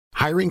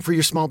Hiring for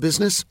your small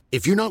business?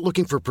 If you're not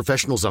looking for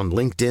professionals on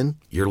LinkedIn,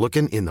 you're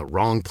looking in the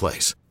wrong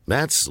place.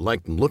 That's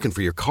like looking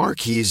for your car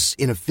keys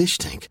in a fish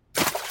tank.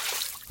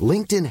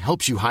 LinkedIn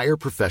helps you hire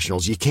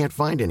professionals you can't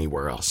find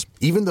anywhere else,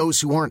 even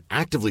those who aren't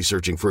actively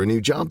searching for a new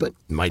job but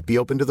might be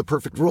open to the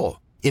perfect role.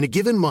 In a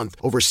given month,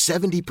 over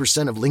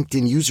 70% of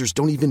LinkedIn users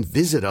don't even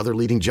visit other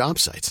leading job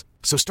sites.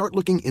 So start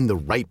looking in the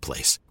right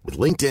place. With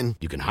LinkedIn,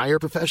 you can hire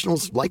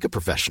professionals like a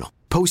professional.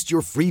 Post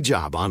your free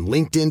job on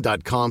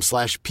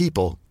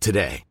linkedin.com/people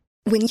today.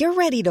 When you're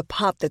ready to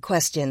pop the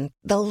question,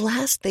 the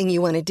last thing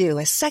you want to do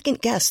is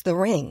second-guess the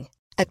ring.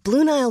 At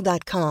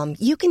BlueNile.com,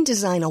 you can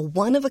design a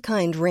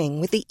one-of-a-kind ring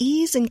with the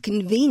ease and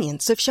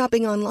convenience of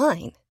shopping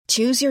online.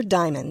 Choose your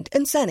diamond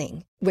and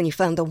setting. When you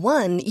find the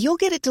one, you'll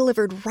get it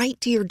delivered right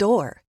to your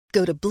door.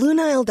 Go to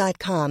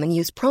BlueNile.com and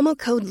use promo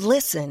code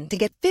LISTEN to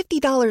get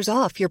 $50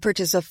 off your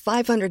purchase of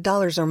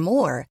 $500 or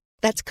more.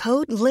 That's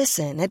code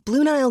LISTEN at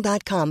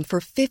BlueNile.com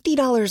for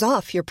 $50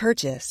 off your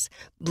purchase.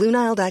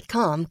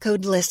 BlueNile.com,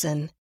 code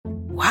LISTEN.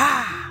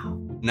 Wow.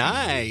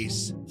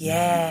 Nice.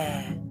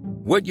 Yeah.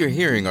 What you're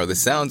hearing are the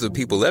sounds of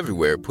people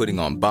everywhere putting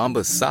on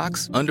Bombas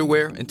socks,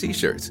 underwear, and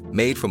T-shirts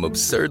made from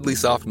absurdly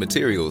soft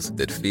materials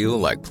that feel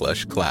like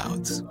plush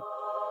clouds.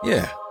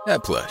 Yeah,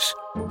 that plush.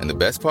 And the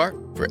best part?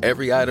 For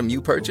every item you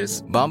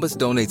purchase, Bombas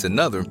donates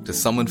another to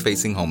someone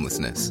facing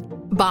homelessness.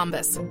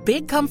 Bombas.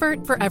 Big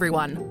comfort for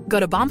everyone. Go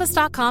to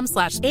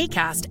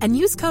bombas.com/ACAST and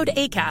use code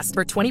ACAST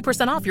for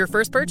 20% off your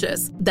first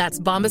purchase. That's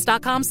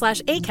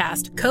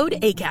bombas.com/ACAST. Code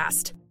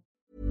ACAST.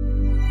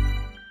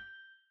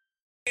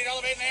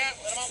 $180 bid now.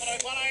 At the moment, I'm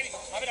 $180.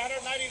 I'm at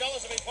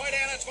 $180. If we point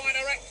down, that's fine,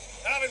 I reckon.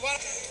 I'll be one.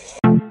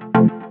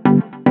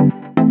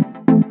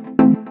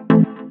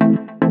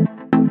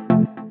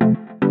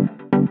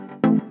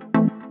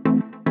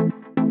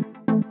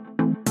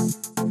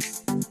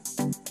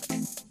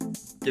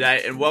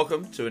 G'day and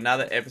welcome to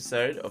another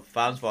episode of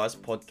Farms Vice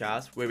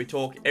podcast, where we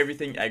talk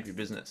everything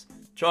agribusiness,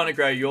 trying to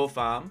grow your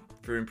farm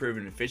through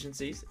improving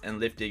efficiencies and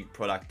lifting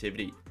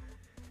productivity.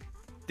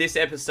 This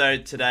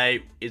episode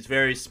today is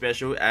very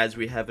special as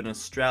we have an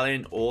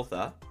Australian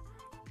author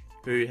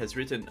who has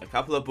written a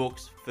couple of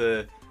books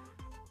for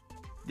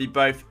the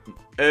both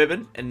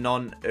urban and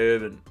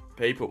non-urban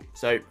people.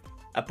 So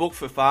a book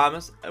for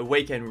farmers, a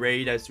weekend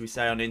read as we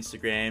say on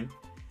Instagram,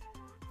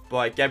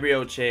 by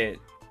Gabrielle Chan.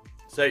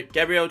 So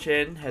Gabrielle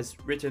Chan has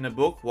written a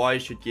book, Why You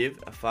Should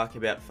Give a Fuck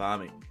About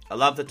Farming. I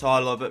love the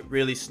title of it,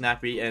 really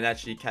snappy and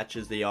actually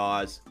catches the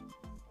eyes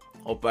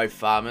of both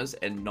farmers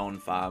and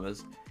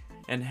non-farmers,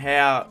 and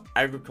how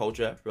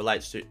agriculture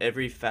relates to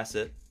every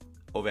facet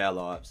of our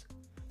lives.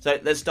 So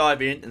let's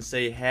dive in and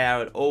see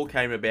how it all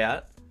came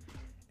about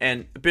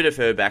and a bit of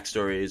her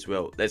backstory as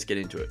well. Let's get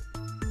into it.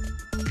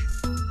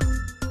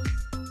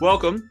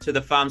 Welcome to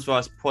the Farms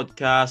Vice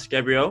podcast,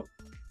 Gabrielle.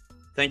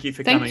 Thank you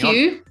for coming on. Thank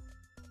you.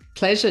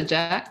 Pleasure,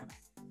 Jack.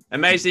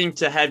 Amazing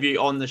to have you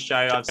on the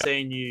show. I've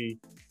seen you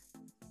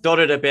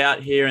dotted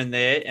about here and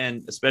there,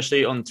 and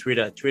especially on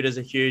Twitter. Twitter's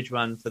a huge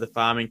one for the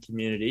farming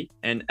community.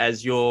 And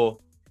as you're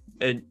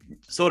a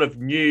sort of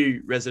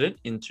new resident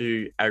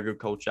into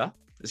agriculture,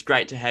 it's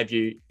great to have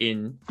you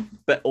in,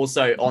 but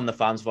also on the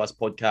Farms Vice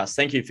podcast.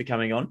 Thank you for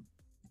coming on.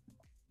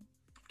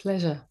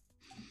 Pleasure.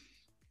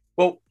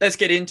 Well, let's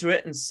get into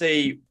it and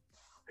see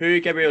who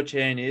Gabrielle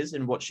Chan is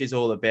and what she's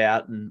all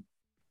about and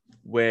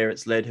where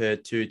it's led her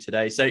to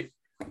today. So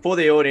for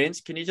the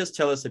audience, can you just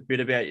tell us a bit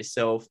about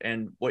yourself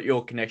and what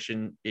your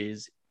connection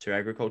is to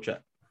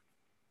agriculture?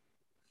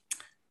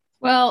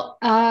 Well,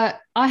 I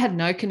had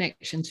no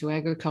connection to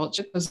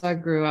agriculture because I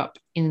grew up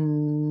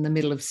in the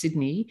middle of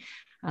Sydney,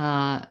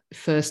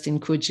 first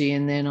in Coogee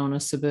and then on a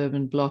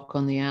suburban block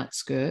on the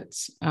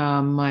outskirts.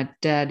 My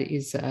dad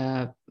is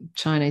a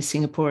Chinese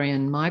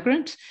Singaporean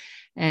migrant,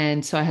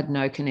 and so I had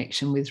no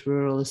connection with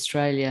rural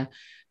Australia.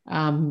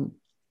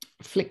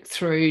 Flicked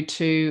through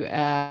to,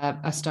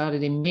 I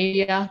started in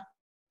media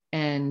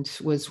and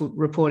was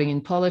reporting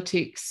in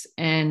politics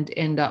and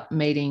end up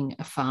meeting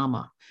a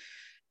farmer.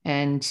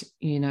 And,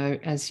 you know,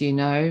 as you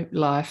know,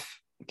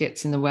 life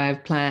gets in the way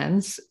of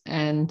plans.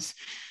 And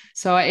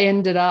so I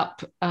ended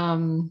up,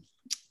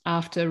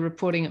 after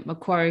reporting at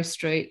Macquarie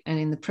Street and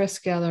in the press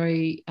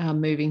gallery,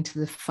 moving to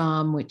the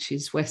farm, which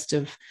is west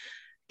of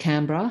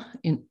Canberra,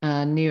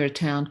 near a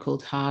town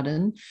called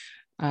Harden,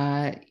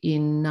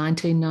 in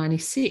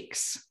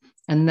 1996.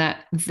 And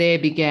that there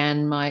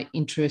began my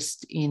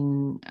interest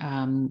in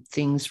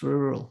things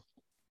rural.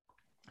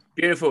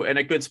 Beautiful, and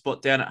a good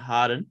spot down at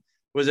Harden.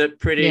 Was it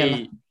pretty,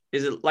 Yeah.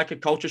 Is it like a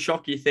culture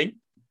shock, you think,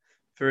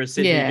 for a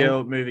Sydney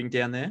girl moving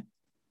down there?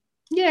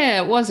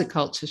 Yeah, it was a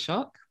culture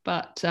shock,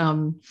 but,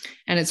 and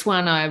it's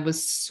one I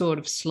was sort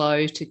of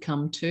slow to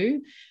come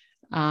to.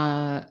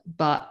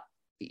 But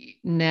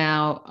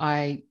now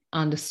I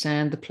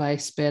understand the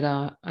place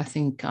better. I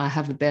think I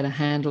have a better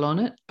handle on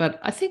it. But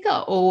I think I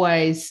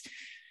always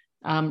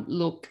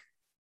look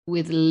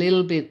with a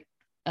little bit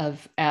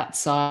of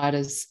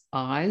outsider's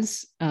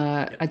eyes.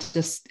 I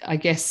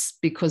guess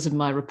because of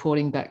my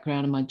reporting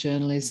background and my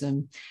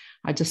journalism,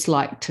 I just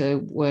like to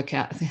work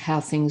out how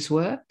things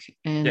work,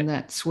 and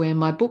that's where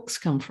my books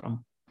come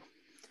from.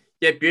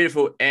 Yeah,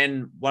 beautiful.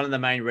 And one of the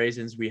main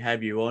reasons we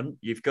have you on,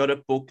 you've got a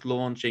book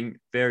launching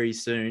very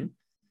soon.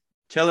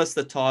 Tell us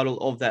the title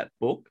of that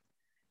book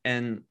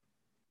and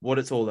what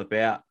it's all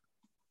about.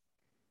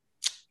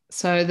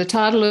 So the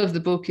title of the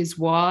book is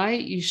Why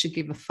You Should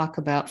Give a Fuck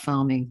About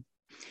Farming,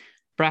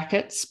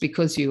 brackets,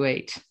 because you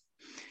eat.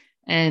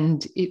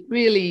 And it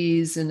really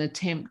is an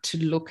attempt to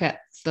look at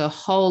the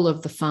whole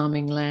of the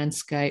farming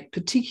landscape,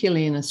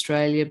 particularly in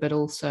Australia, but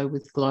also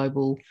with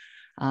global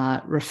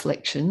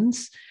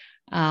reflections,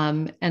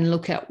 and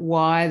look at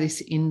why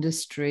this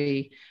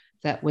industry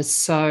that was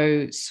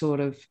so sort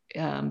of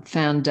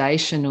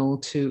foundational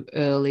to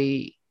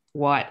early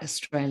white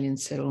Australian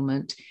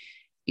settlement,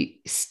 it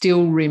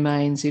still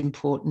remains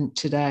important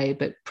today,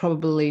 but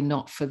probably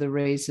not for the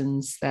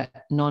reasons that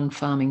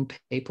non-farming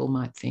people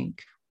might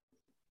think.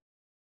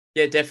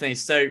 Yeah, definitely.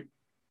 So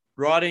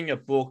writing a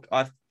book,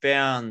 I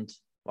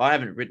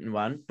haven't written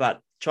one, but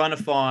trying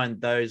to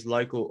find those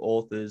local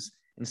authors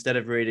instead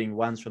of reading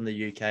ones from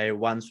the UK or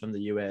ones from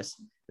the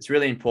US, it's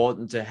really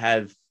important to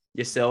have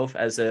yourself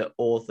as an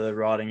author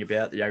writing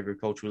about the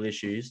agricultural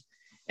issues.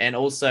 And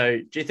also,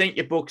 do you think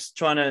your book's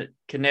trying to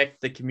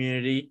connect the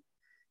community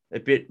a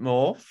bit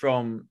more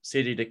from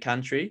city to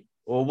country?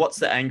 Or what's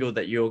the angle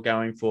that you're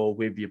going for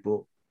with your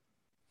book?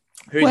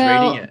 Who's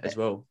reading it as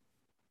well?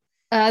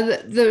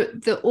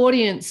 The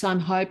audience,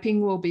 I'm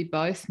hoping, will be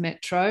both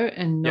metro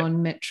and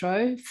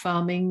non-metro,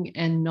 farming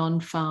and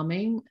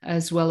non-farming,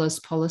 as well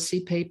as policy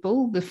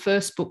people. The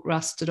first book,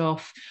 Rusted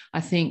Off, I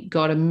think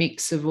got a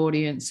mix of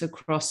audience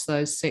across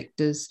those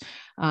sectors,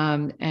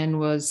 and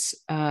was,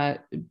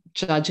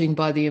 judging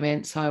by the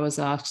events I was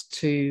asked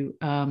to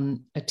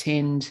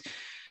attend,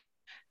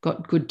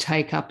 got good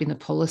take up in the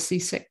policy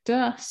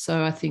sector.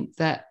 So I think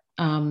that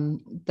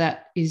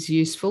that is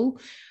useful.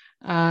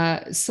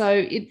 So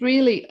it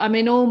really, I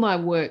mean, all my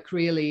work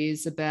really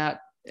is about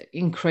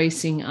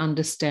increasing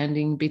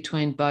understanding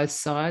between both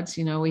sides.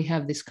 You know, we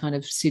have this kind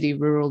of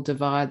city-rural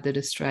divide that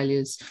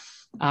Australia's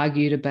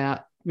argued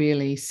about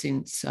really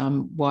since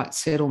white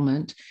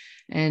settlement.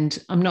 And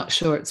I'm not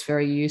sure it's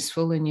very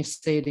useful. And you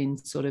see it in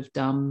sort of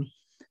dumb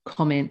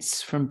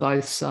comments from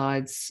both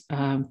sides,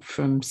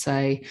 from,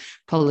 say,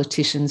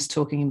 politicians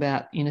talking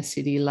about inner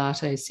city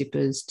latte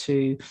sippers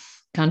to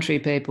country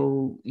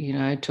people, you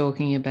know,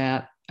 talking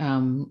about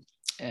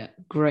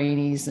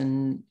greenies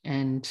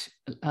and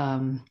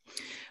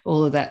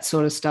all of that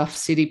sort of stuff.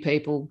 City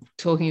people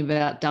talking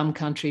about dumb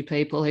country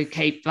people who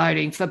keep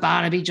voting for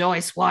Barnaby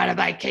Joyce. Why do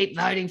they keep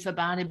voting for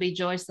Barnaby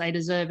Joyce? They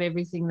deserve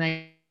everything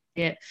they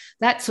get.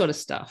 That sort of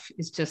stuff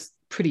is just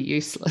pretty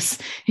useless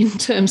in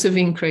terms of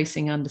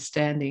increasing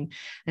understanding.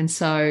 And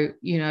so,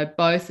 you know,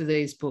 both of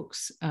these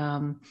books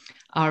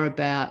are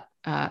about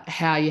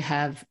how you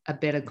have a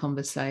better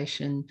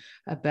conversation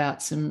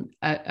about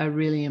a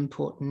really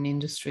important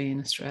industry in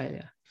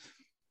Australia.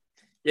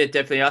 Yeah,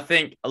 definitely. I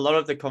think a lot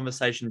of the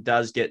conversation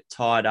does get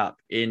tied up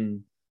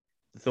in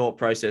the thought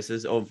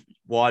processes of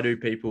why do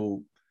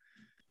people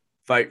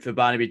vote for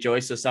Barnaby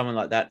Joyce or someone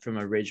like that from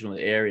a regional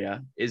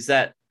area. Is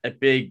that a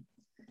big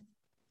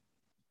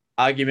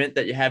argument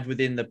that you have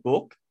within the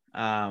book?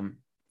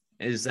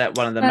 Is that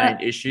one of the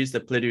main issues, the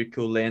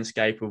political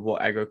landscape of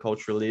what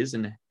agricultural is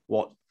and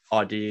what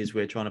ideas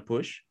we're trying to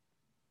push?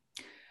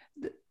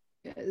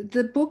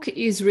 The book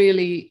is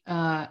really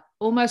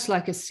almost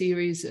like a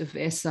series of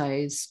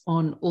essays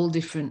on all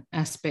different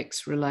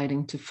aspects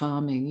relating to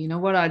farming. You know,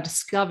 what I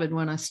discovered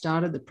when I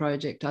started the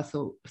project, I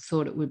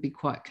thought it would be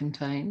quite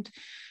contained.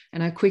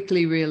 And I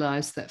quickly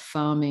realized that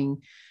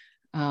farming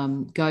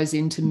goes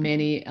into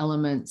many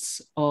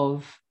elements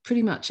of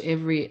pretty much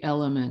every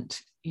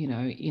element, you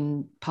know,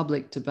 in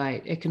public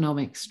debate: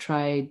 economics,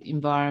 trade,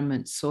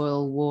 environment,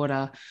 soil,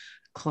 water,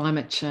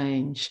 climate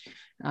change,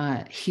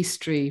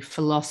 history,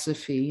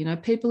 philosophy. You know,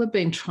 people have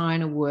been trying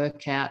to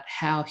work out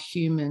how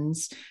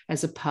humans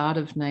as a part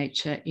of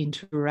nature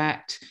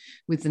interact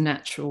with the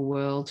natural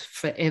world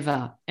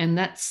forever. And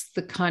that's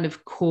the kind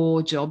of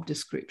core job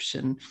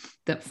description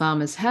that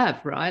farmers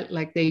have, right?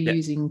 Like they're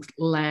using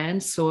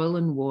land, soil,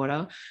 and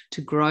water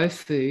to grow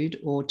food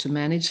or to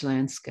manage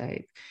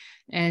landscape.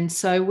 And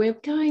so we're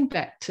going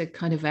back to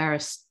kind of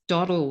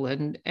Aristotle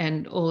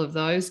and all of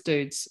those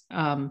dudes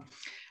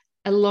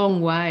a long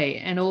way,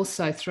 and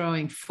also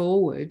throwing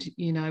forward,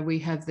 you know,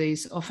 we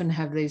often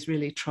have these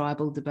really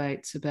tribal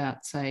debates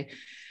about, say,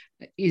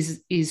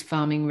 is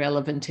farming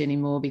relevant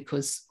anymore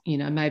because, you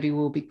know, maybe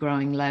we'll be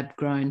growing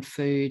lab-grown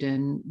food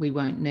and we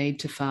won't need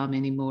to farm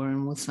anymore,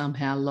 and we'll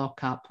somehow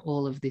lock up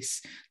all of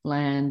this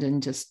land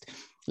and just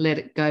let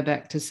it go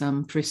back to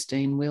some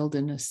pristine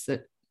wilderness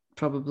that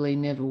probably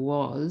never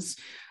was.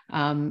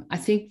 I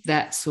think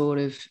that sort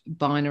of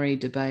binary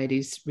debate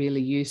is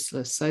really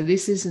useless. So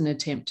this is an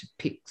attempt to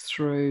pick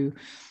through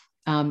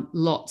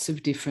lots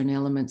of different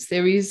elements.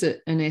 There is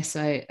an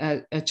essay,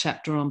 a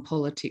chapter on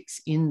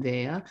politics in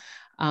there,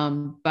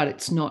 but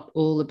it's not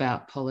all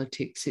about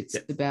politics. It's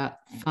about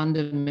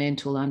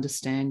fundamental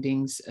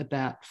understandings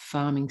about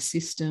farming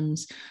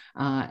systems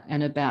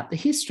and about the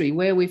history,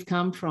 where we've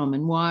come from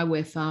and why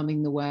we're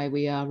farming the way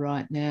we are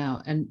right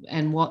now,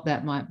 and what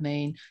that might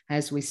mean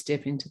as we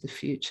step into the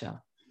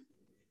future.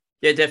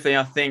 Yeah, definitely.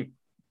 I think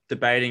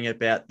debating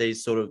about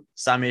these sort of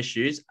some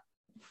issues,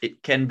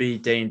 it can be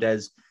deemed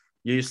as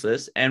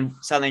useless, and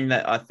something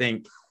that I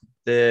think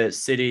the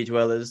city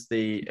dwellers,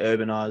 the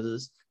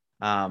urbanizers,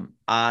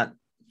 aren't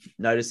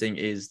noticing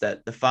is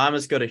that the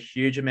farmers got a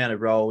huge amount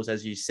of roles.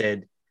 As you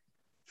said,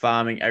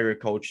 farming,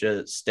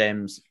 agriculture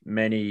stems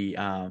many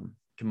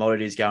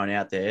commodities going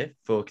out there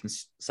for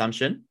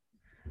consumption,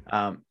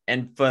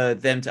 and for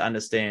them to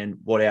understand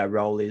what our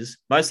role is.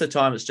 Most of the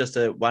time it's just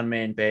a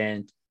one-man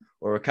band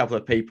or a couple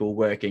of people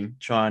working,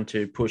 trying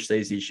to push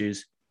these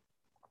issues,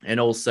 and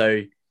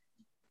also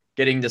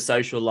getting the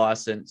social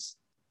license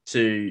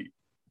to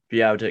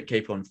be able to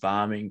keep on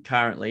farming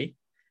currently.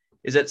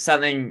 Is it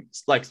something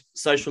like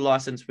social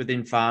license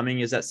within farming?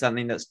 Is that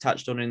something that's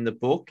touched on in the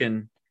book,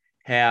 and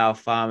how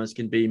farmers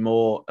can be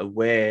more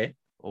aware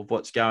of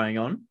what's going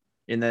on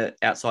in the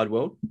outside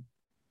world?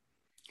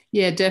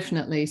 Yeah,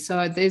 definitely.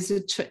 So there's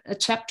a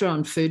chapter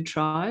on food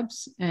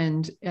tribes,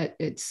 and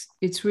it's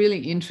really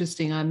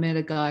interesting. I met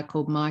a guy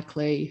called Mike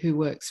Lee who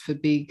works for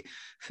big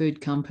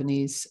food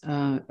companies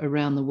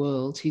around the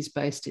world. He's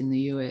based in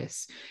the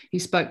US. He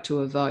spoke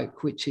to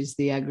Evoke, which is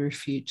the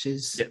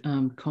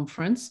AgriFutures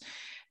conference,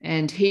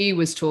 and he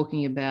was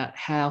talking about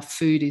how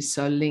food is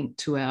so linked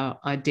to our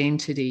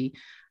identity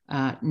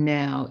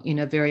now in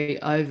a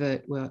very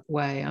overt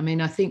way. I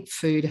mean, I think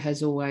food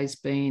has always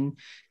been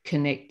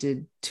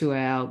connected to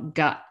our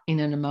gut in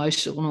an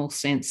emotional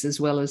sense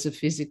as well as a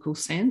physical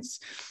sense.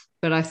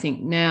 But I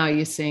think now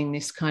you're seeing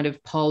this kind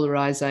of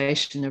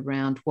polarization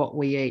around what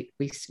we eat.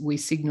 We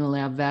signal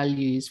our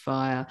values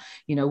via,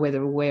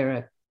 whether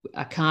we're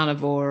a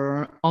carnivore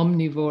or an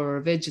omnivore or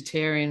a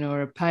vegetarian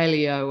or a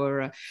paleo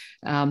or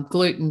a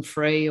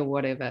gluten-free or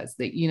whatever.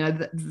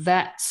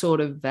 That sort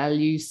of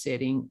value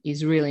setting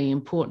is really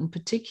important,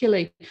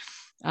 particularly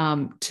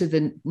to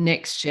the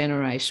next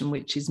generation,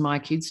 which is my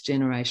kids'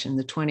 generation,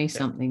 the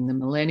 20-something, the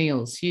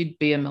millennials. You'd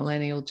be a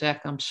millennial,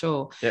 Jack, I'm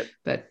sure. Yep.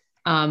 But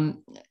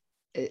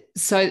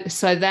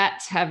so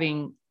that's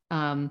having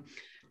a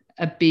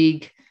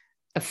big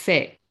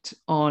effect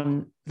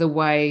on the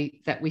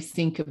way that we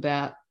think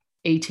about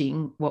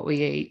eating what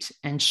we eat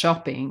and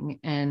shopping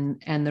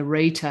and the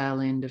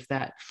retail end of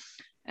that.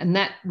 And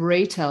that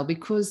retail,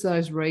 because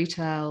those food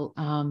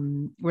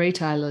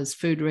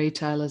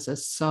retailers are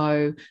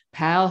so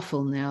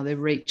powerful now, they're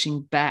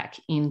reaching back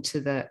into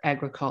the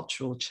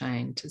agricultural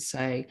chain to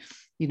say,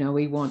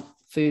 we want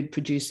food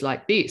produced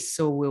like this,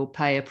 or we'll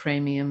pay a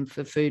premium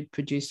for food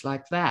produced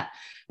like that.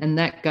 And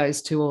that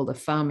goes to all the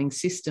farming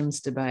systems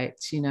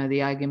debates,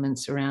 the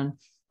arguments around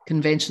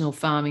conventional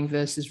farming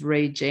versus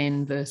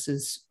regen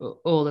versus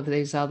all of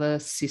these other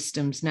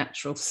systems,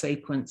 natural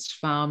sequence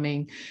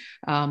farming,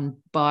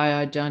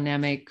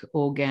 biodynamic,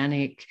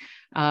 organic.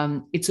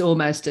 It's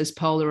almost as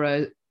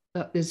polarized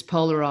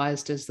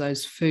as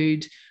those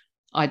food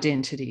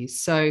identities.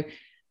 So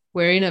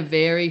we're in a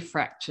very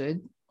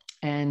fractured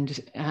and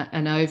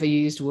an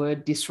overused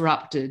word,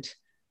 disrupted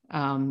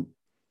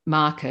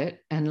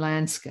market and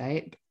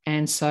landscape.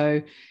 And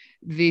so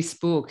this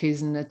book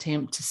is an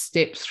attempt to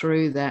step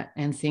through that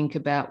and think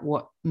about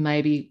what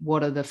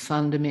are the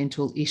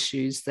fundamental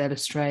issues that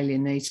Australia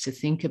needs to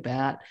think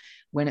about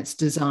when it's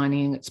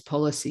designing its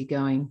policy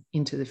going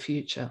into the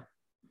future.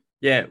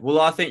 Yeah,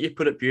 well, I think you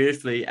put it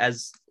beautifully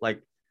as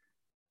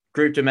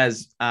grouped them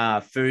as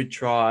food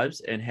tribes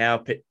and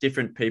how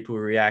different people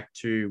react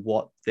to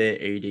what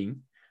they're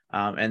eating.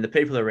 And the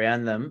people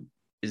around them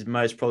is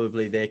most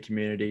probably their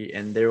community,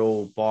 and they're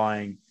all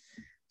buying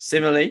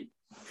similarly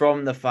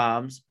from the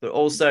farms, but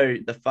also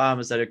the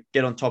farmers that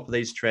get on top of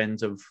these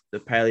trends of the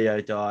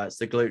paleo diets,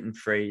 the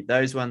gluten-free,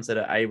 those ones that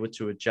are able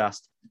to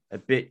adjust a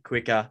bit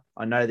quicker.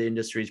 I know the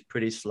industry is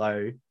pretty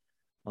slow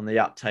on the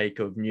uptake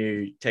of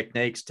new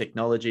techniques,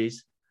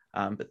 technologies,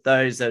 but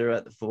those that are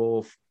at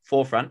the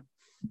forefront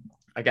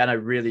are going to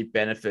really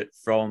benefit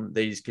from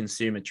these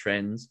consumer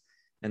trends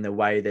and the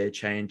way they're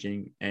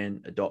changing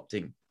and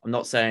adopting. I'm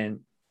not saying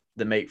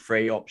the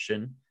meat-free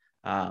option,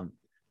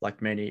 like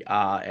many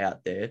are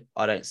out there,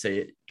 I don't see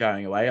it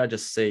going away. I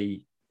just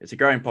see it's a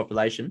growing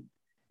population,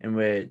 and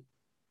we're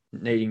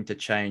needing to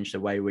change the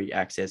way we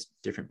access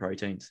different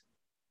proteins.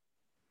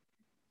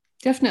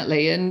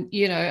 Definitely. And,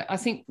 I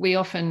think we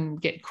often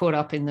get caught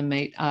up in the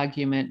meat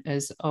argument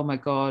as, oh my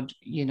God,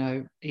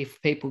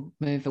 if people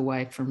move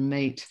away from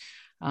meat,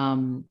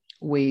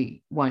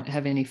 we won't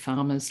have any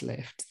farmers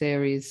left.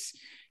 There is,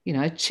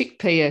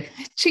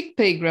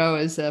 chickpea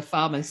growers are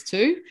farmers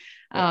too.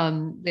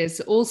 There's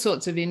all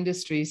sorts of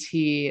industries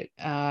here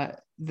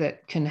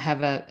that can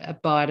have a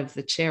bite of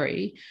the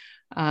cherry.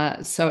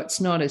 So it's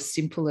not as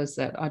simple as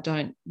that. I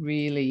don't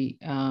really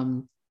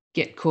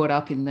get caught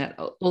up in that.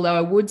 Although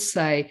I would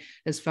say,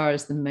 as far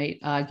as the meat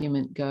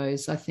argument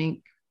goes, I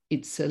think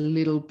it's a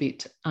little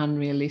bit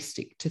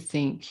unrealistic to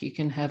think you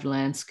can have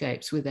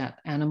landscapes without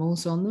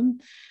animals on them.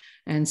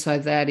 And so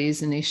that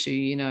is an issue,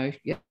 you know.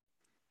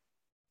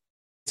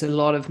 There's a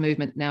lot of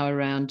movement now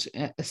around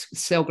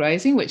cell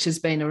grazing, which has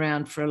been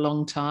around for a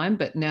long time,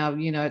 but now,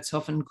 you know, it's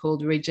often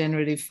called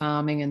regenerative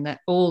farming, and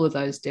that all of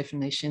those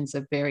definitions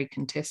are very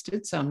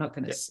contested. So I'm not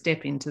going to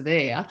step into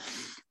there.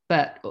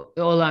 But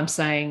all I'm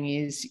saying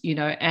is, you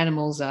know,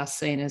 animals are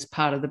seen as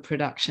part of the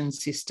production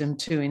system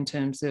too, in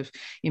terms of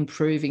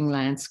improving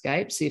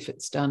landscapes if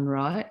it's done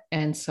right.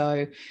 And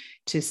so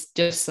to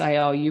just say,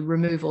 oh, you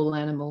remove all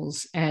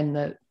animals and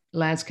the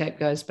landscape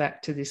goes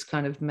back to this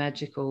kind of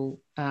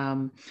magical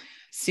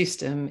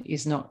system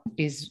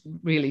is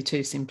really too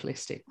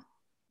simplistic.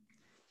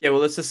 Yeah,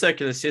 well, it's a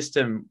circular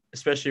system,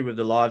 especially with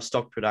the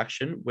livestock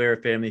production. We're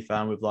a family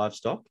farm with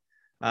livestock,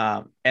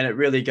 and it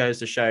really goes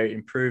to show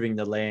improving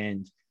the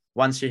land.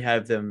 Once you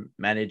have them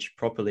managed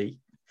properly,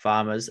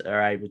 farmers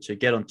are able to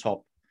get on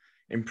top,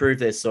 improve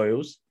their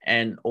soils,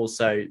 and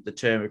also the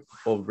term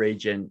of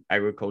regen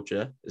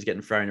agriculture is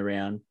getting thrown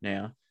around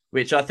now,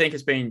 which I think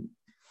has been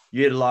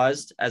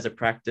utilised as a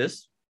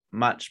practice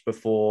much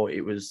before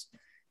it was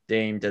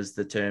deemed as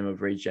the term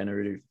of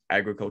regenerative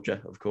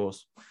agriculture, of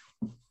course.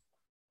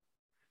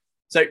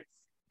 So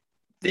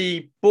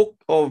the book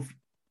of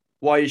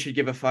Why You Should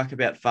Give a Fuck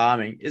About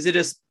Farming, is it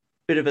a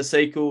bit of a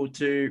sequel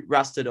to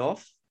Rusted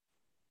Off?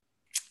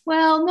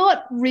 Well,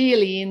 not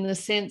really, in the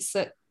sense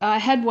that I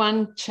had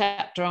one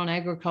chapter on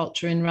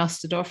agriculture in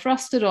Rusted Off.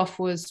 Rusted Off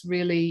was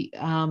really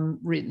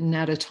written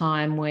at a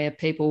time where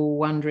people were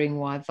wondering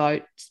why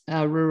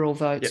rural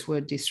votes were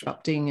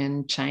disrupting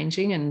and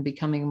changing and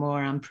becoming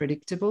more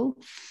unpredictable.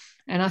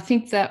 And I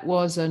think that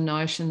was a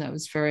notion that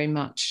was very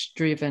much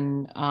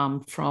driven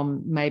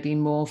from maybe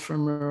more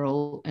from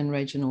rural and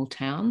regional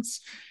towns.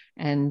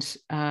 And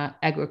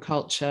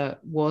agriculture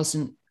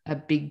wasn't a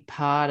big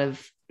part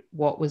of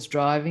what was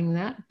driving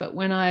that. But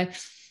when I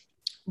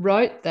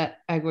wrote that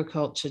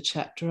agriculture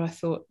chapter, I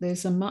thought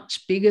there's a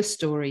much bigger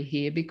story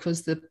here,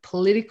 because the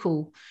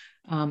political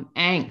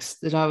angst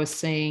that I was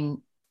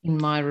seeing in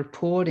my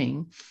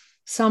reporting,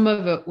 some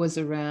of it was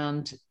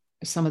around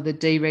some of the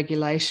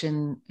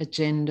deregulation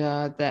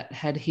agenda that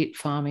had hit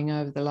farming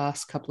over the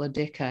last couple of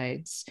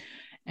decades.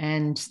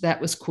 And that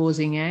was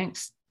causing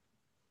angst.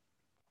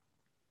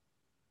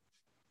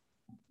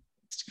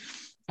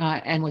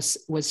 And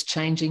was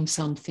changing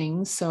some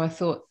things. So I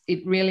thought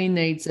it really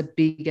needs a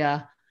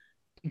bigger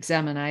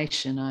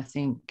examination, I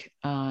think.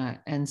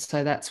 And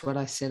so that's what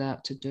I set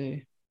out to do.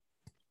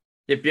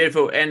 Yeah,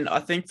 beautiful. And I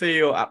think for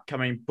your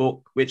upcoming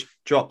book, which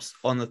drops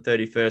on the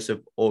 31st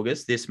of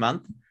August this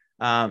month,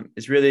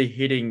 is really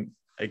hitting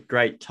a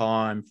great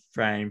time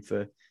frame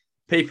for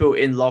people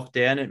in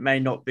lockdown. It may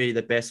not be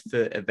the best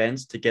for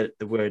events to get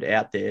the word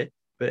out there,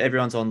 but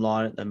everyone's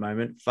online at the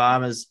moment.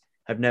 Farmers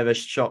have never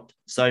shopped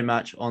so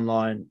much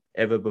online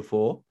ever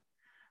before.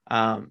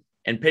 And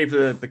people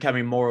are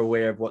becoming more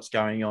aware of what's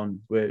going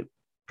on. We're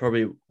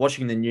probably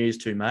watching the news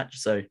too much.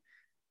 So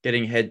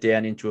getting head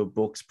down into a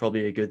book's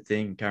probably a good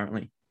thing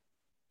currently.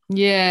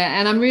 Yeah,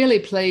 and I'm really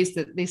pleased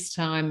that this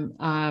time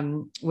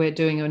we're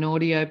doing an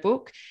audio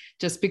book.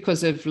 Just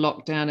because of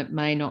lockdown, it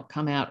may not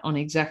come out on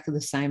exactly the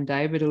same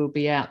day, but it'll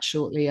be out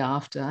shortly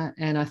after.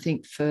 And I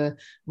think for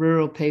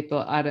rural people,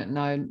 I don't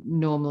know,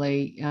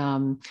 normally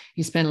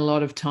you spend a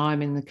lot of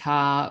time in the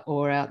car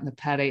or out in the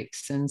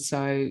paddocks. And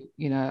so,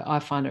 you know, I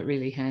find it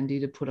really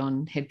handy to put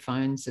on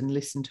headphones and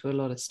listen to a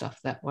lot of stuff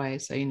that way.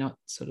 So you're not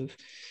sort of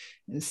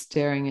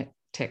staring at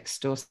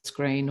text or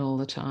screen all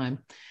the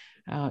time.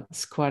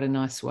 It's quite a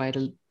nice way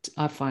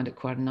I find it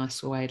quite a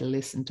nice way to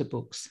listen to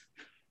books.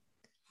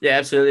 Yeah,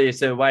 absolutely.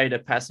 It's a way to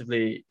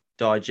passively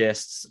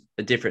digest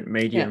a different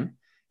medium.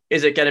 Yeah.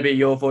 Is it going to be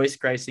your voice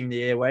gracing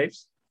the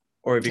airwaves?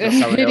 Or have you got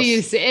someone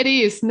else? It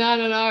is.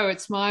 No.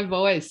 It's my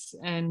voice.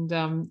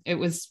 And it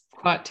was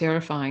quite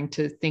terrifying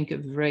to think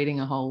of reading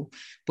a whole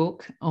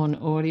book on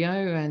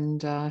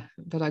audio.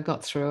 But I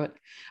got through it.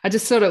 I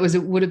just thought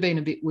it would have been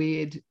a bit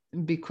weird,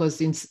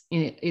 because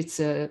it's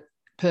a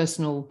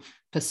personal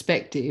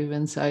perspective.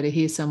 And so to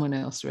hear someone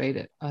else read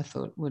it, I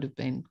thought would have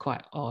been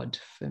quite odd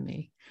for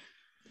me.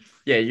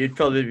 Yeah, you'd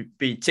probably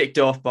be ticked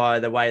off by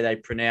the way they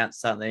pronounce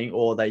something,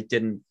 or they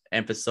didn't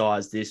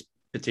emphasize this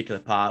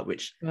particular part,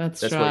 which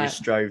that's right. What you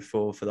strove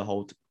for the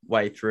whole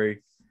way through.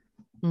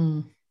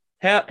 Mm.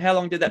 How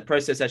long did that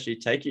process actually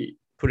take you,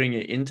 putting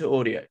it into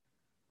audio?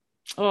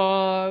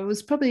 Oh, it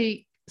was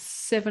probably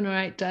 7 or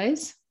 8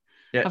 days.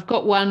 Yeah. I've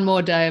got one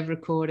more day of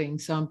recording,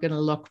 so I'm going to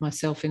lock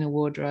myself in a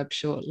wardrobe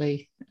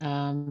shortly,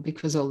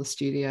 because all the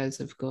studios,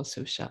 of course,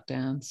 have shut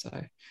down. So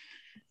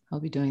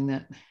I'll be doing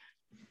that.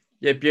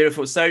 Yeah,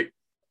 beautiful. So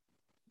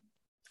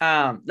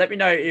let me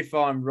know if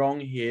I'm wrong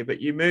here, but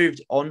you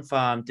moved on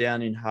farm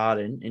down in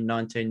Harden in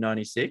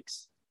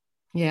 1996.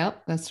 Yeah,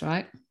 that's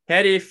right.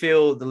 How do you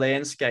feel the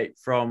landscape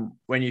from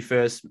when you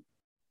first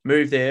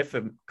moved there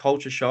from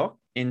culture shock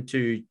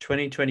into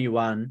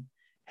 2021?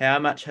 How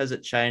much has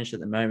it changed at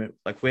the moment?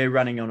 Like, we're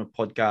running on a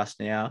podcast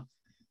now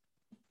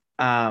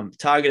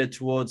targeted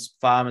towards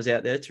farmers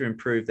out there to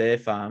improve their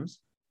farms.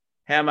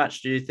 How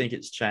much do you think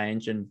it's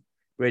changed, and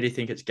where do you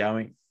think it's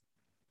going?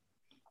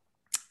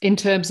 In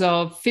terms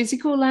of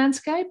physical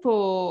landscape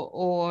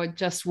or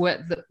just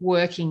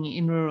working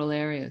in rural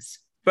areas?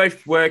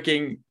 Both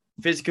working,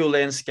 physical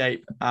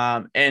landscape,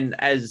 and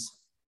as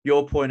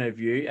your point of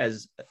view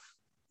as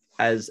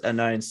a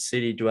known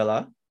city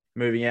dweller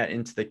moving out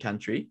into the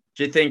country,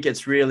 do you think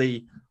it's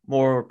really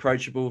more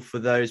approachable for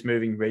those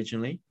moving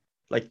regionally?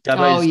 Like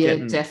Dubbo's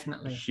getting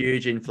definitely a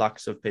huge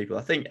influx of people.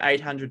 I think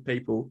 800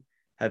 people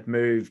have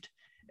moved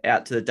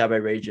out to the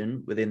Dubbo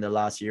region within the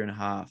last year and a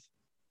half.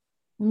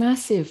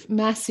 Massive,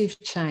 massive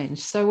change.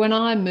 So when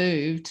I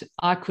moved,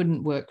 I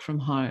couldn't work from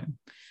home.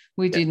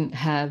 We didn't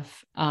have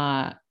we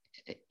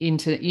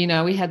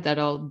had that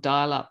old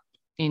dial-up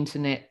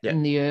internet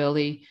in the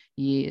early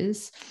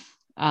years,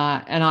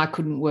 and I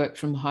couldn't work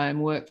from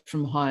home. Work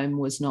from home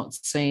was not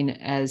seen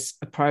as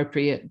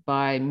appropriate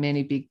by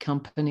many big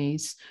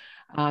companies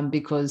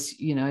because,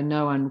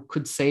 no one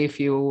could see if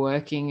you were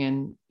working,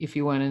 and if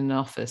you weren't in an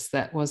office,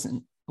 that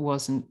wasn't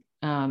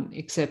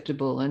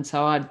acceptable. And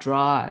so I'd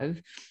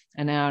drive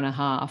an hour and a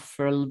half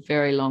for a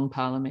very long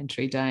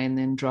parliamentary day and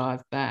then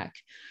drive back.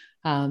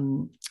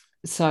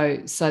 So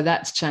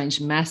that's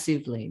changed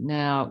massively.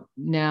 Now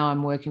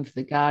I'm working for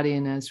The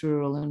Guardian as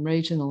rural and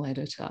regional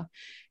editor,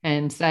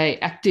 and they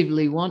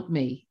actively want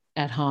me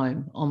at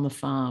home on the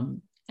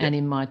farm and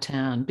in my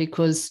town,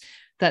 because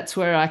that's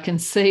where I can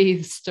see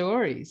the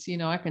stories.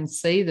 I can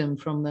see them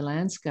from the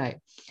landscape.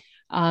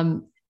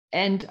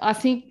 And I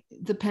think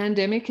the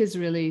pandemic has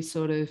really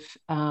sort of,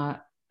 I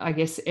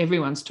guess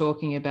everyone's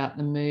talking about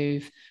the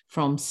move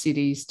from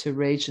cities to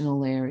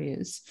regional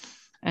areas.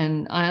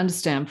 And I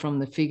understand from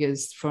the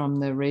figures from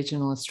the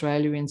Regional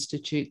Australia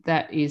Institute,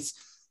 that is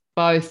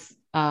both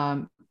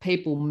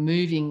people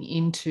moving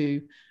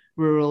into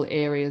rural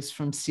areas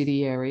from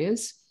city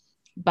areas,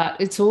 but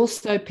it's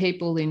also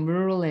people in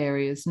rural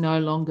areas no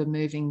longer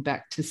moving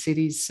back to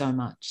cities so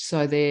much.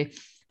 So they're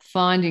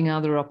finding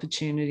other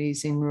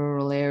opportunities in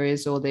rural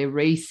areas, or they're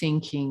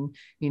rethinking,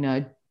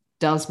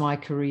 does my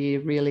career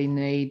really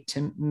need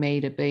me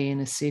to be in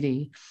a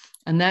city?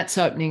 And that's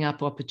opening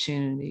up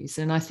opportunities.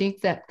 And I think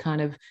that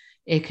kind of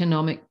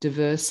economic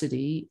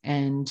diversity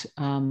and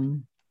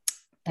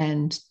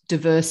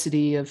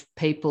diversity of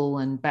people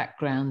and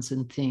backgrounds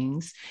and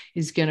things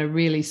is going to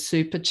really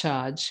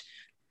supercharge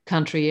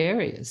country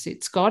areas.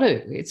 It's got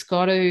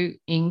to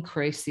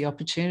increase the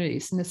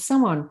opportunities. And there's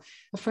a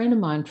friend of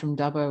mine from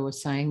Dubbo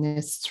was saying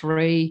there's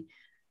 3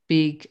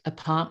 big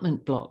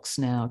apartment blocks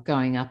now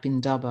going up in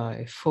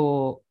Dubbo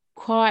for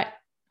quite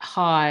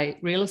high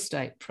real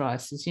estate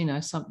prices,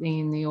 something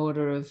in the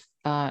order of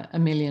 $1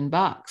 million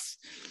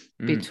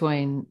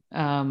between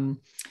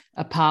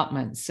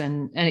apartments,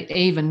 and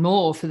even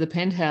more for the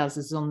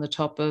penthouses on the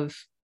top of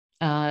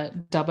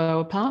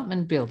Dubbo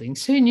apartment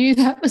buildings. Who knew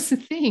that was a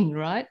thing,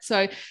 right?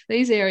 So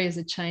these areas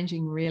are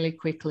changing really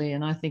quickly,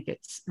 and I think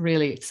it's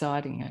really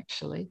exciting,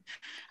 actually.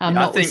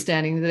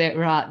 Notwithstanding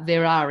that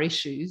there are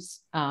issues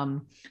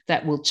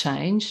that will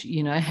change,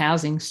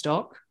 housing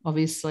stock,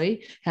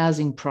 obviously,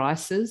 housing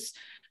prices,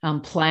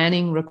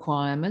 planning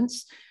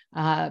requirements.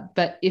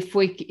 But if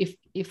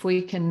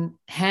we can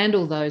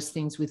handle those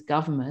things with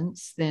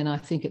governments, then I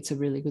think it's a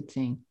really good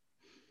thing.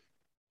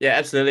 Yeah,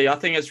 absolutely. I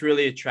think it's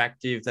really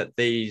attractive that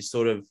these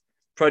sort of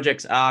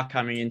projects are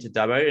coming into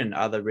Dubbo and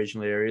other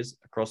regional areas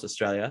across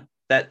Australia.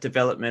 That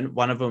development,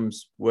 one of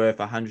them's worth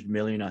 100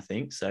 million, I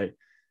think. So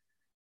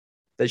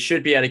they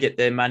should be able to get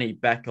their money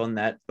back on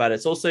that. But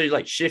it's also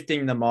like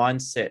shifting the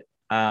mindset,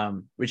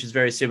 which is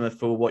very similar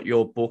for what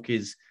your book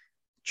is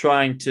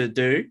trying to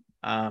do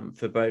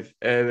for both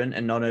urban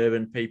and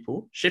non-urban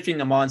people. Shifting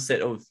the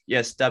mindset of,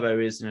 yes,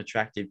 Dubbo is an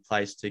attractive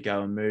place to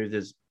go and move.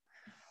 There's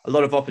a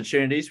lot of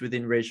opportunities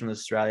within regional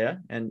Australia.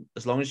 And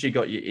as long as you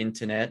got your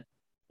internet,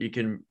 you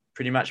can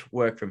pretty much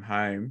work from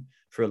home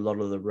for a lot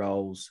of the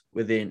roles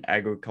within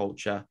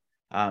agriculture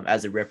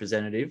as a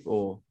representative,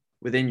 or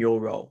within your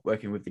role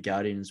working with The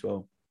Guardian as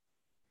well.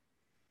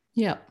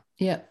 Yeah.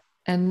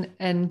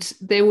 And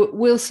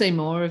we'll see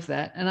more of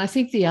that. And I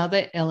think the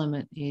other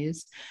element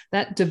is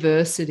that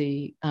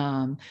diversity,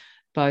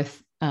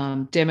 both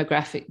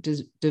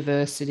demographic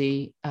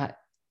diversity,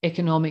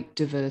 economic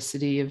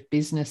diversity of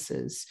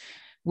businesses,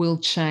 will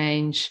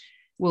change,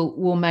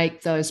 will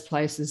make those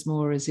places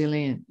more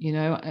resilient.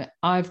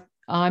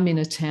 I'm in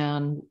a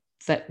town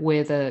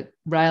where the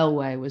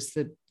railway was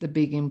the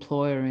big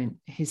employer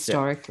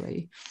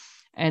historically. Yeah.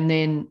 And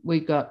then we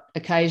got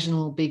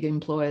occasional big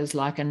employers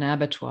like an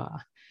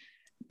abattoir.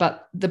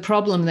 But the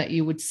problem that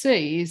you would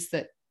see is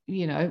that,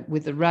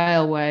 with the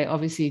railway,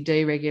 obviously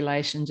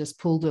deregulation just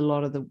pulled a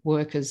lot of the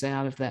workers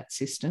out of that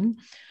system.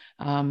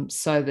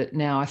 So that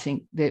now I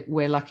think that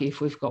we're lucky if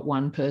we've got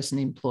one person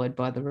employed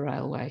by the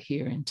railway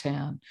here in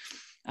town.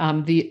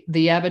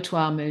 The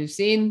abattoir moves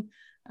in,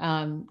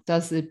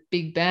 does the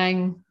big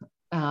bang,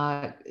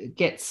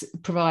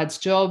 provides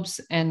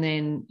jobs, and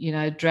then,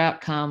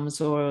 drought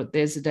comes or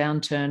there's a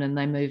downturn and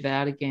they move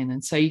out again.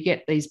 And so you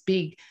get these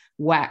big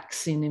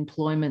whacks in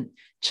employment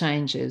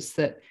changes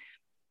that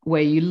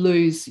where you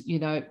lose,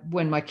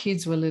 when my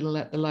kids were little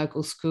at the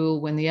local school,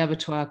 when the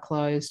abattoir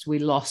closed, we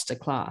lost a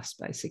class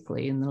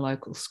basically in the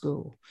local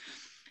school.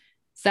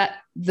 That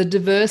the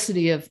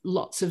diversity of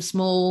lots of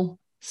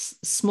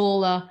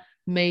smaller,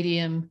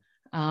 medium,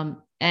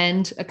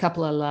 and a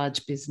couple of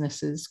large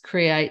businesses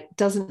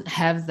doesn't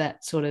have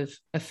that sort of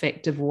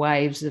effect of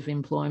waves of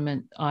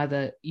employment.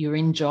 Either you're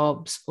in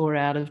jobs or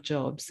out of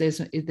jobs.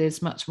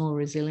 There's much more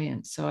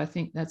resilience. So I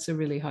think that's a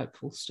really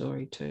hopeful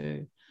story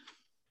too.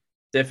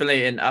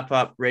 Definitely in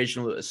up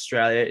regional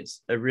Australia,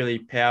 it's a really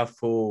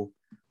powerful,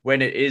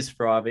 when it is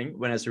thriving,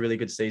 when it's a really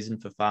good season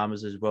for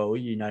farmers as well,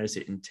 you notice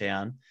it in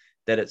town,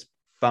 that it's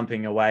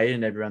bumping away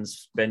and everyone's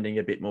spending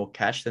a bit more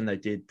cash than they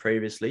did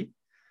previously.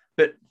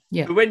 But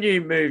when you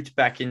moved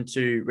back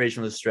into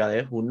regional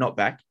Australia, well, not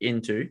back,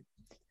 into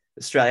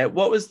Australia,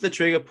 what was the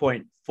trigger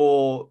point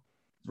for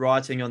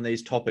writing on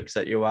these topics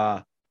that you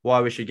are?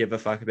 Why we should give a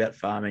fuck about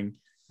farming,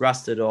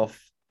 Rusted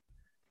Off,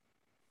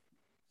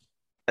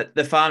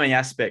 the farming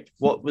aspect?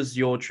 What was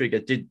your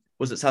trigger?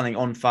 Was it something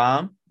on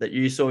farm that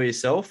you saw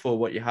yourself, or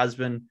what your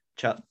husband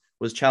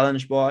was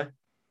challenged by?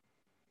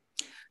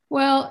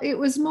 Well, it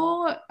was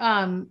more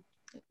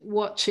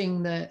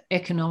watching the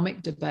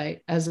economic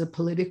debate as a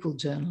political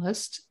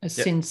journalist,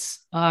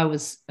 since I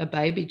was a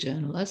baby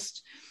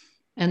journalist.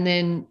 And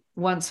then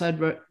once I'd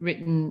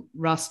written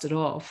Rusted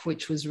Off,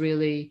 which was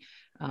really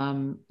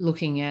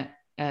looking at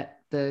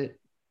the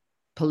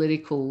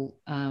political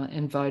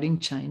and voting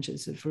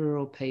changes of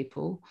rural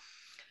people,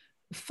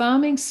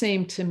 farming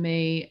seemed to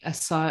me a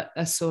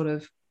sort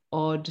of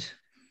odd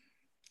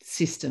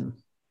system,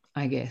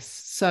 I guess.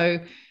 So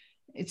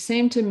it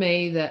seemed to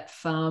me that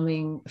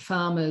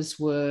farmers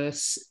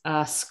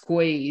are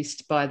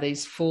squeezed by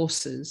these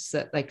forces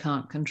that they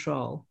can't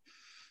control.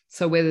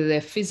 So whether they're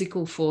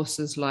physical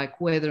forces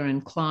like weather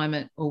and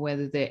climate, or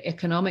whether they're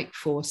economic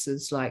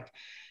forces like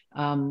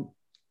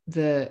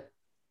the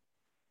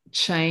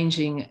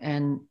changing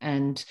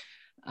and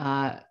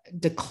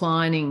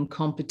declining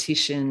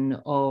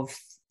competition of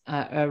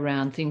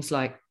around things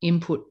like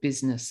input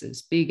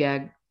businesses, big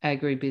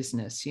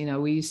agribusiness.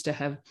 We used to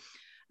have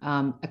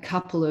a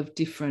couple of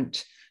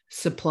different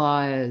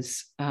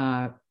suppliers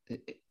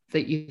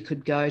that you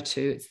could go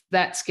to.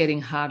 That's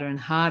getting harder and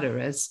harder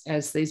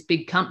as these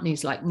big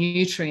companies like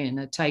Nutrien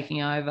are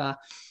taking over,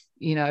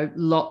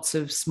 lots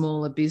of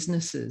smaller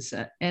businesses.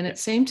 And it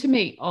seemed to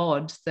me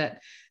odd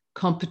that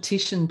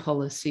competition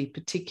policy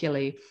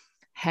particularly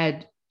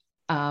had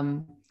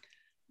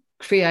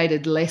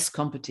created less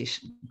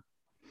competition.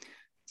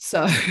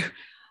 So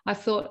I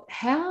thought,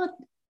 how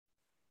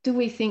do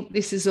we think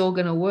this is all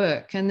going to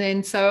work? And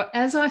then so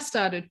as I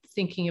started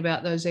thinking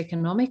about those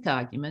economic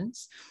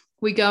arguments,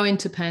 we go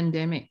into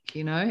pandemic,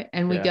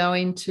 and we go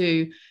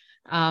into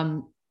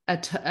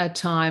a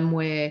time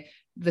where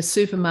the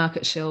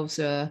supermarket shelves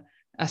are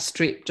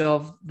stripped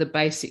of the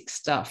basic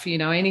stuff.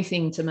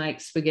 Anything to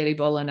make spaghetti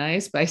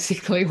bolognese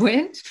basically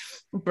went,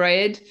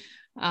 bread,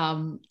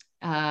 all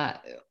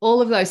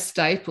of those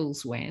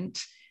staples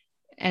went.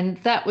 And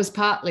that was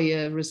partly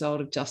a result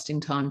of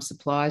just-in-time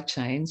supply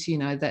chains,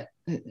 that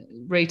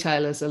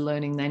retailers are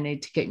learning they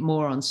need to get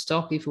more on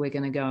stock if we're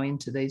going to go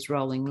into these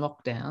rolling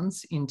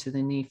lockdowns into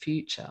the near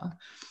future.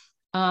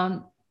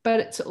 But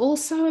it's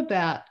also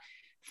about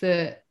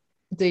the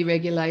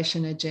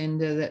deregulation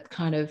agenda that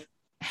kind of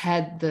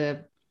had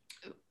it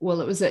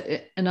was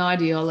an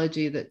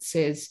ideology that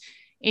says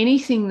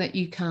anything that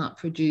you can't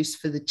produce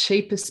for the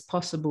cheapest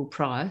possible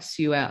price,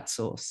 you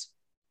outsource.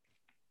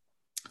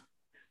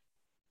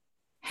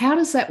 How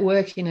does that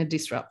work in a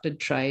disrupted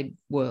trade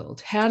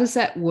world? How does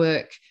that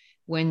work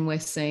when we're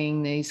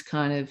seeing these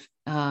kind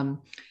of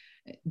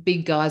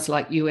big guys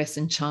like US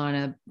and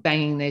China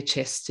banging their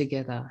chests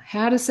together?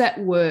 How does that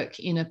work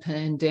in a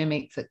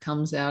pandemic that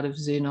comes out of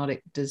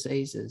zoonotic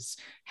diseases?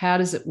 How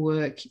does it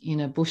work in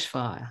a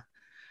bushfire?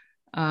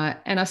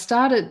 And I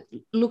started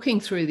looking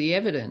through the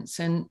evidence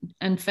and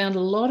found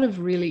a lot of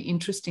really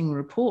interesting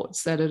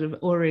reports that had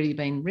already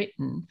been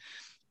written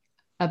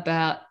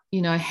about,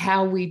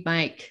 how we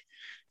make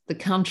the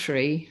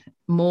country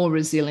more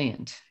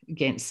resilient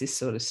against this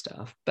sort of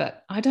stuff.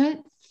 But I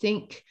don't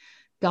think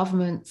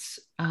governments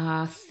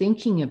are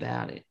thinking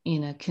about it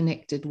in a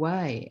connected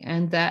way.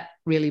 And that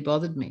really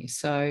bothered me.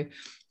 So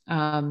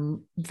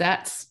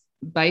that's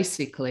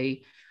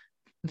basically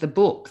the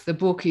book. The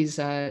book is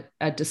a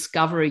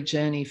discovery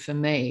journey for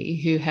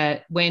me, who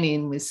went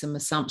in with some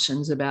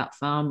assumptions about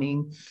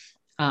farming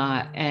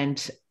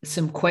and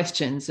some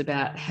questions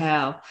about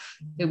how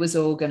it was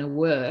all going to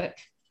work.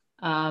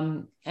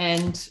 And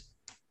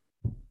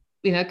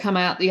come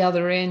out the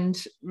other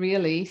end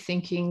really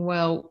thinking,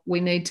 well, we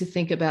need to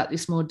think about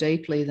this more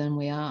deeply than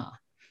we are.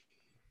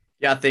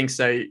 Yeah, I think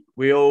so.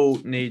 We all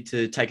need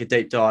to take a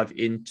deep dive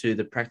into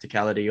the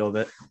practicality of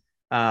it.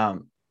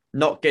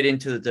 Not get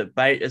into the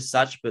debate as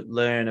such, but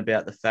learn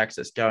about the facts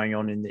that's going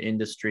on in the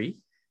industry.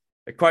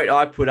 A quote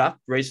I put up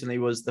recently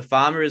was, the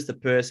farmer is the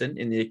person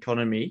in the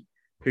economy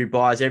who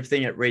buys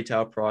everything at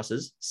retail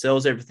prices,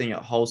 sells everything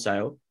at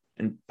wholesale,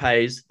 and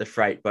pays the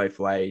freight both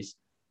ways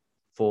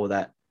for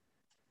that.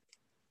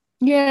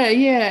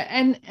 Yeah,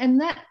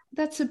 and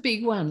that's a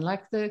big one.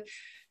 Like the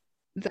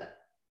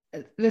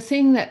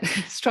thing that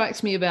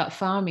strikes me about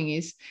farming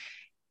is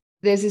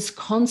there's this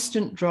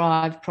constant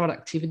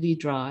productivity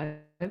drive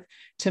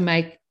to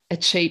make a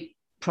cheap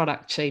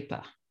product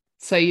cheaper.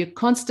 So you're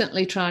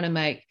constantly trying to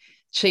make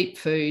cheap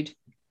food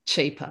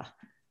cheaper.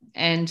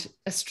 And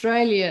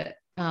Australians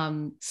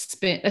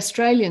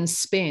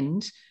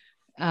spend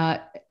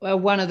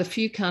one of the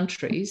few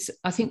countries,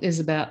 I think there's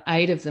about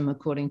 8 of them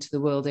according to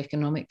the World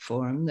Economic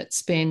Forum, that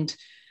spend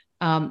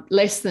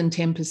less than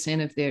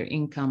 10% of their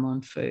income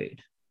on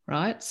food,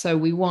 right? So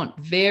we want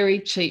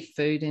very cheap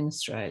food in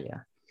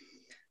Australia.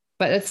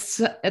 But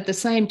at the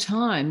same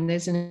time,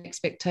 there's an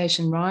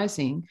expectation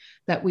rising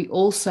that we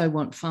also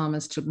want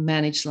farmers to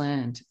manage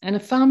land. And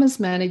if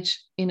farmers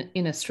manage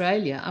in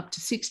Australia up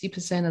to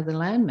 60% of the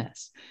land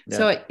mass. Yeah.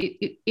 So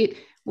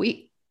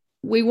we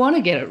want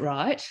to get it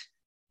right.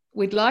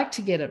 We'd like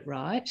to get it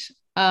right.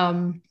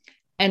 And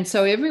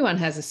so everyone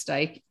has a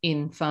stake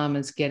in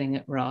farmers getting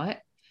it right.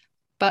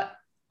 But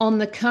on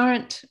the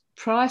current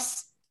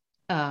price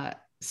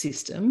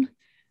system,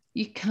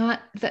 you can't,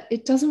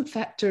 it doesn't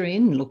factor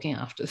in looking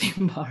after the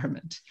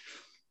environment.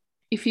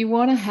 If you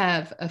want to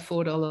have a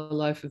 $4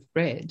 loaf of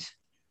bread,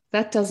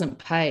 that doesn't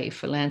pay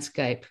for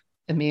landscape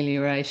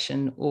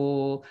amelioration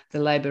or the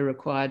labour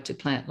required to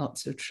plant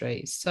lots of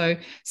trees. So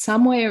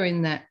somewhere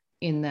in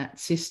that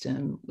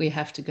system, we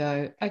have to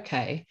go,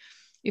 okay,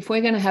 if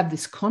we're going to have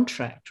this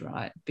contract,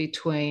 right,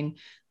 between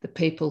the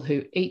people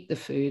who eat the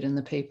food and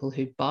the people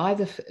who buy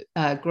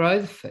grow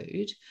the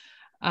food,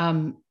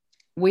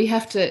 we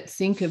have to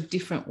think of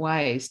different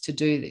ways to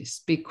do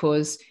this,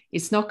 because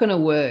it's not going to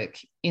work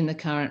in the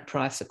current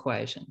price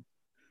equation.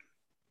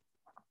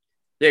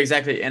 Yeah,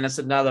 exactly. And it's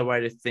another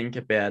way to think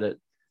about it.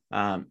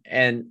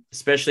 And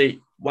especially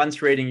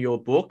once reading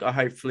your book,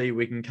 hopefully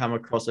we can come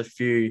across a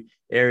few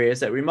areas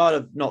that we might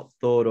have not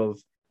thought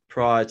of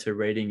prior to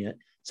reading it.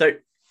 So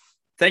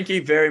thank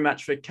you very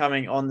much for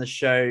coming on the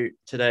show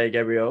today,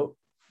 Gabrielle.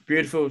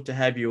 Beautiful to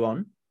have you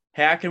on.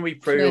 How can we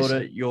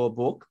pre-order your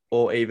book,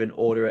 or even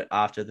order it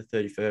after the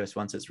 31st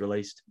once it's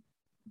released?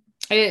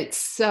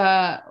 It's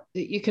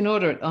you can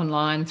order it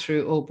online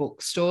through all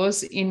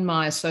bookstores. In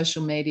my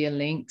social media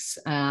links,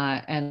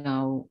 and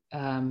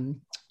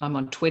I'm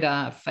on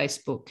Twitter,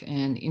 Facebook,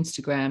 and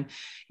Instagram.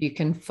 You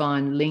can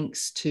find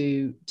links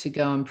to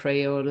go and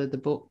pre-order the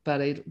book,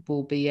 but it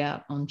will be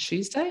out on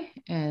Tuesday,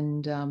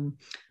 and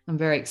I'm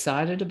very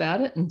excited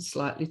about it and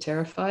slightly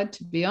terrified,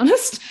 to be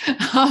honest.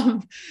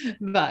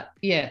 But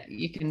yeah,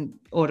 you can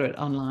order it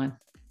online.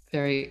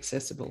 Very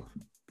accessible.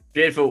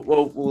 Beautiful.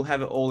 Well, we'll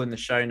have it all in the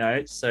show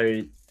notes.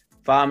 So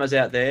farmers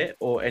out there,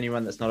 or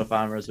anyone that's not a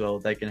farmer as well,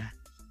 they can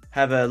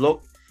have a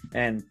look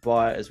and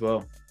buy it as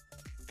well.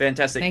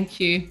 Fantastic. Thank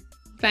you.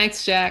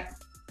 Thanks, Jack.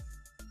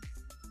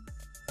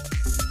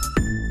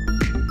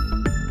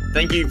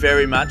 Thank you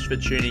very much for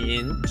tuning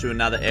in to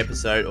another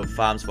episode of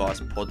Farms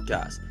Vice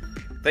podcast.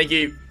 Thank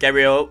you,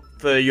 Gabrielle,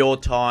 for your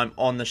time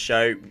on the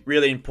show.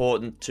 Really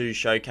important to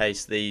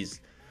showcase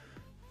these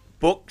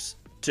books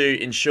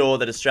to ensure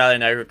that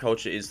Australian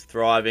agriculture is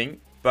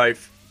thriving, both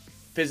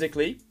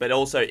physically but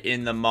also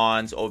in the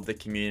minds of the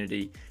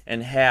community,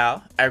 and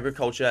how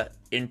agriculture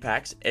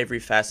impacts every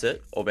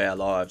facet of our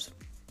lives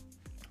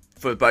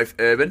for both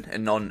urban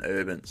and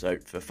non-urban. So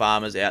for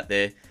farmers out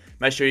there,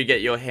 make sure you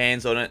get your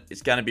hands on it.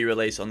 It's going to be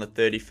released on the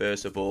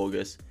 31st of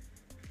August,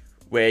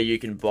 where you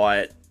can buy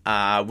it.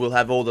 We'll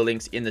have all the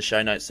links in the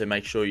show notes, so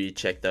make sure you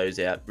check those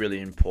out. Really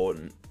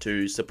important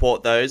to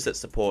support those that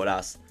support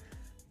us.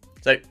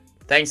 So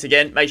thanks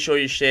again. Make sure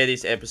you share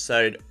this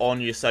episode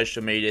on your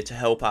social media to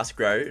help us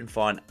grow and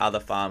find other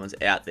farmers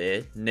out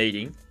there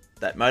needing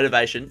that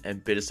motivation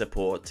and bit of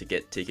support to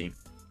get ticking.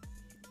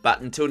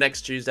 But until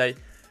next Tuesday,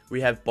 we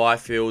have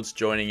Byfields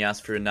joining us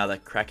for another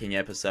cracking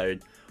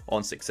episode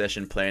on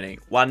succession planning.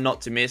 One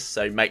not to miss,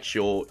 so make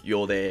sure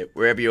you're there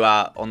wherever you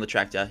are, on the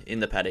tractor, in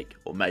the paddock,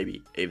 or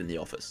maybe even the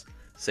office.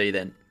 See you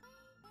then.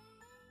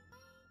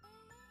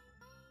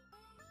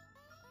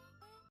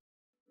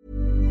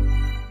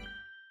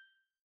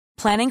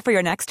 Planning for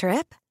your next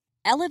trip?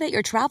 Elevate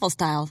your travel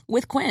style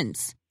with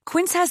Quince.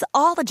 Quince has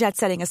all the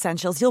jet-setting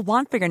essentials you'll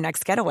want for your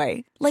next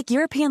getaway, like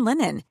European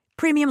linen,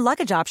 premium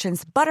luggage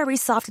options, buttery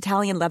soft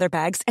Italian leather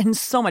bags, and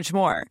so much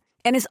more.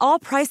 And is all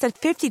priced at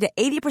 50 to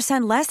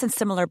 80% less than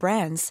similar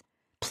brands.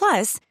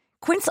 Plus,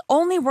 Quince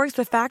only works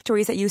with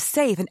factories that use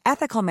safe and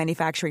ethical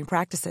manufacturing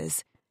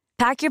practices.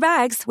 Pack your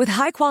bags with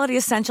high-quality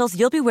essentials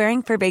you'll be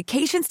wearing for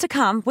vacations to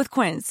come with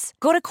Quince.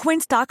 Go to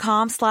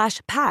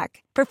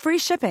quince.com/pack for free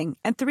shipping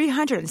and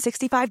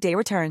 365-day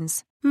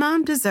returns.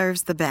 Mom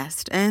deserves the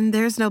best, and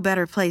there's no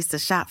better place to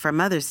shop for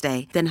Mother's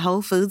Day than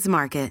Whole Foods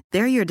Market.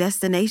 They're your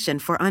destination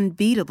for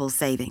unbeatable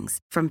savings,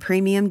 from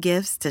premium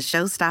gifts to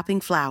show-stopping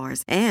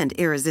flowers and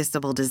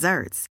irresistible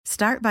desserts.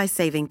 Start by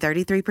saving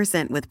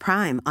 33% with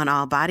Prime on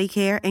all body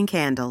care and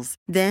candles.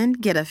 Then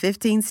get a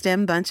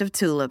 15-stem bunch of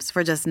tulips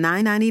for just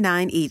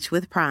 $9.99 each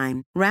with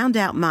Prime. Round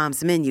out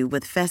Mom's menu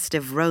with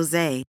festive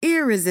rosé,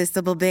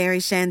 irresistible berry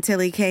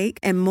chantilly cake,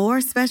 and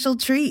more special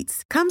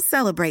treats. Come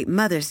celebrate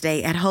Mother's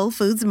Day at Whole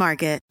Foods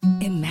Market.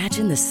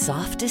 Imagine the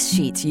softest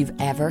sheets you've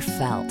ever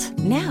felt.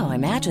 Now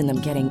imagine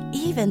them getting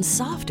even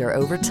softer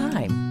over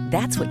time.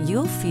 That's what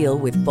you'll feel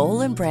with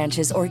Boll &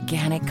 Branch's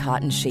organic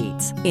cotton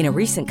sheets. In a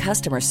recent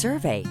customer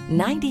survey,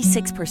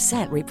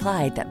 96%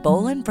 replied that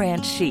Boll &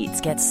 Branch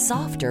sheets get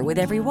softer with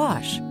every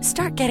wash.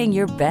 Start getting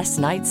your best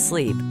night's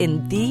sleep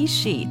in these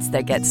sheets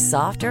that get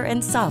softer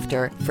and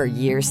softer for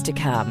years to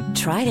come.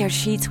 Try their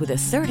sheets with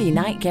a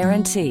 30-night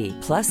guarantee.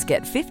 Plus,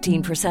 get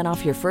 15%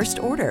 off your first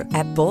order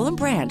at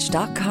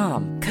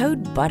bollandbranch.com.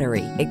 Code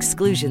BUTTERY.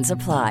 Exclusions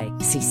apply.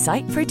 See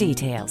site for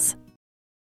details.